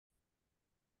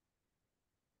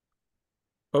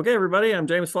Okay, everybody, I'm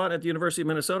James Flott at the University of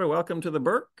Minnesota. Welcome to the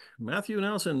Burke. Matthew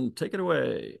Nelson, take it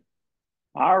away.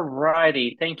 All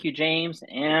righty. Thank you, James.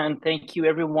 And thank you,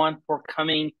 everyone, for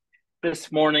coming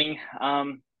this morning.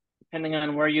 Depending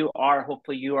on where you are,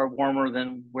 hopefully you are warmer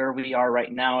than where we are right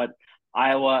now at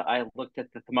Iowa. I looked at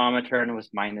the thermometer and it was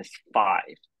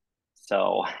 -5.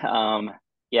 So,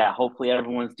 yeah, hopefully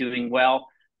everyone's doing well.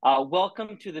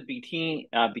 Welcome to the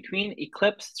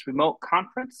Between-Eclipse remote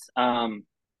conference.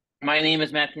 My name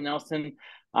is Matthew Nelson.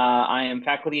 I am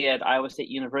faculty at Iowa State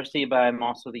University, but I'm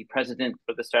also the president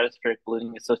for the Stratospheric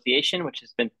Ballooning Association, which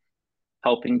has been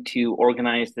helping to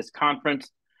organize this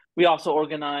conference. We also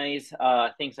organize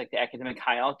things like the Academic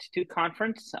High Altitude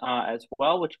Conference as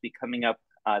well, which will be coming up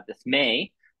this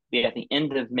May, be at the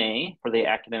end of May for the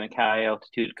Academic High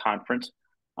Altitude Conference.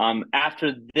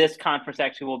 After this conference,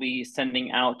 actually, we'll be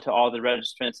sending out to all the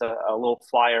registrants a little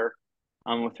flyer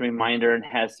with a reminder and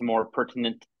has some more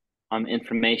pertinent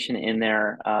information in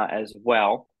there as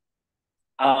well.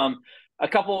 A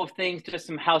couple of things, just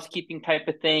some housekeeping type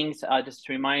of things, just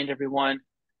to remind everyone.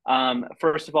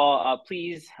 First of all,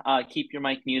 please keep your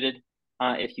mic muted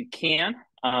if you can.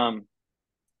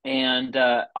 And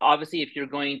obviously, if you're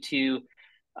going to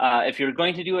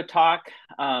do a talk,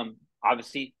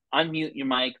 obviously unmute your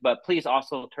mic, but please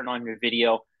also turn on your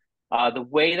video. The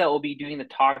way that we'll be doing the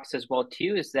talks as well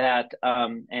too is that,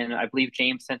 and I believe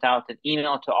James sent out an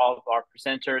email to all of our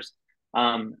presenters.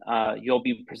 You'll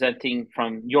be presenting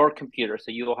from your computer,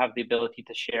 so you will have the ability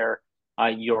to share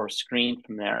your screen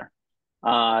from there.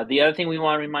 The other thing we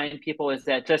want to remind people is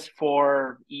that just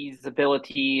for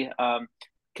easeability,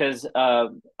 because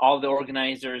all the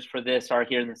organizers for this are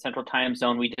here in the Central Time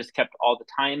Zone, we just kept all the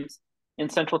times in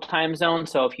Central Time Zone.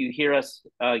 So if you hear us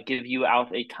give you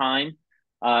out a time,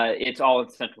 it's all in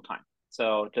Central Time.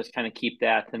 So just kind of keep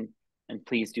that and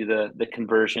please do the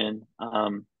conversion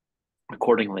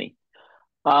accordingly.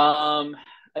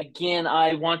 Again,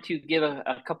 I want to give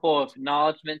a couple of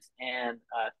acknowledgments and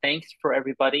thanks for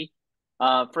everybody.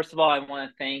 First of all, I want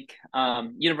to thank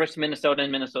University of Minnesota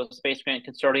and Minnesota Space Grant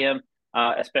Consortium,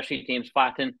 especially James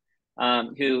Flatten,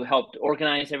 who helped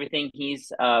organize everything.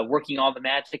 He's working all the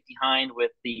magic behind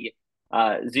with the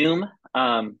Zoom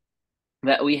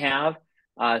that we have.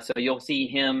 So you'll see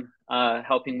him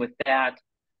helping with that.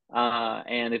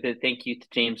 And a big thank you to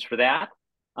James for that.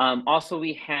 Also,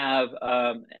 we have,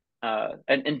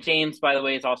 and James, by the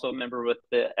way, is also a member with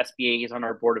the SBA. He's on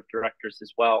our board of directors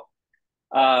as well.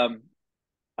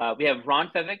 We have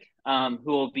Ron Fevick,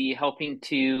 who will be helping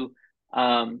to,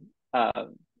 sorry,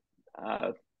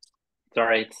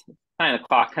 it's 9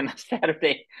 o'clock on a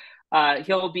Saturday.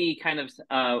 He'll be kind of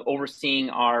overseeing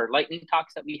our lightning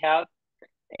talks that we have.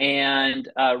 And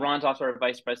Ron's also our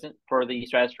vice president for the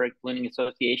Stratospheric Ballooning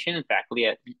Association and faculty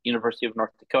at University of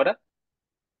North Dakota.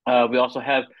 We also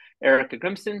have Erica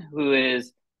Grimson, who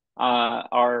is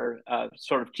our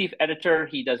sort of chief editor.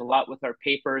 He does a lot with our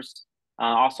papers,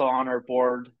 also on our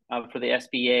board for the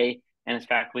SBA and is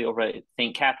faculty over at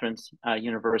St. Catherine's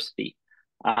University.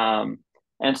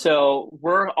 And so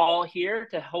we're all here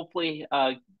to hopefully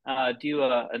do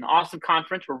an awesome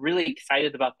conference. We're really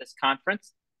excited about this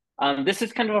conference. This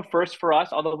is kind of a first for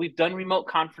us, although we've done remote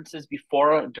conferences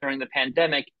before during the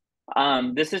pandemic.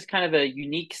 This is kind of a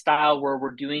unique style where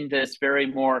we're doing this very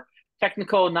more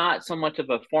technical, not so much of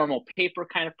a formal paper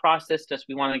kind of process, just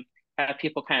we want to have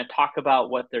people kind of talk about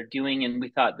what they're doing, and we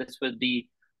thought this would be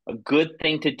a good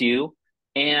thing to do.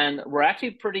 And we're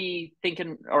actually we're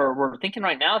thinking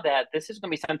right now that this is going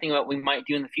to be something that we might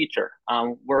do in the future.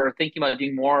 We're thinking about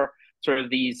doing more sort of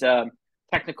these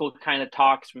technical kind of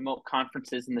talks, remote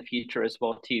conferences in the future as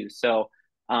well too. So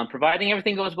providing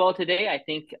everything goes well today, I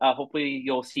think hopefully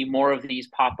you'll see more of these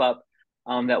pop up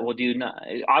that we'll do.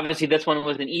 Obviously, this one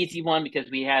was an easy one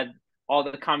because we had all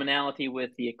the commonality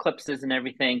with the eclipses and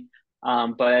everything.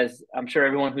 But as I'm sure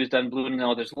everyone who's done ballooning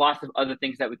know, there's lots of other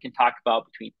things that we can talk about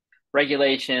between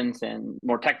regulations and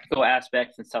more technical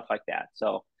aspects and stuff like that.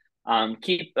 So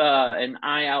keep an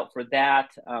eye out for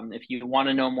that. If you want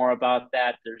to know more about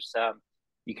that, there's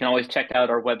you can always check out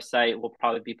our website. We'll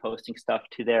probably be posting stuff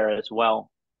to there as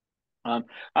well. I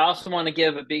also want to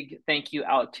give a big thank you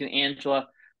out to Angela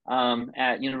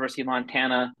at University of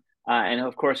Montana, and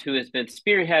of course, who has been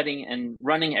spearheading and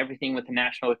running everything with the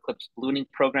National Eclipse Ballooning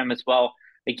Program as well.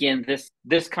 Again,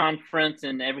 this conference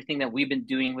and everything that we've been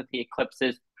doing with the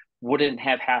eclipses wouldn't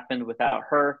have happened without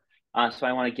her. So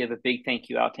I want to give a big thank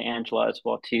you out to Angela as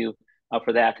well too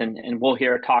for that, and we'll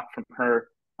hear a talk from her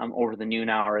over the noon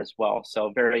hour as well.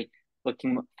 So very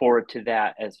looking forward to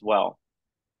that as well.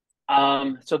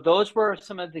 So those were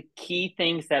some of the key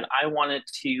things that I wanted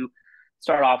to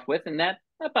start off with, and that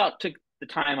about took the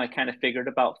time, I kind of figured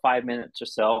about 5 minutes or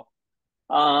so.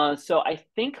 So I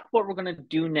think what we're going to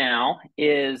do now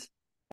is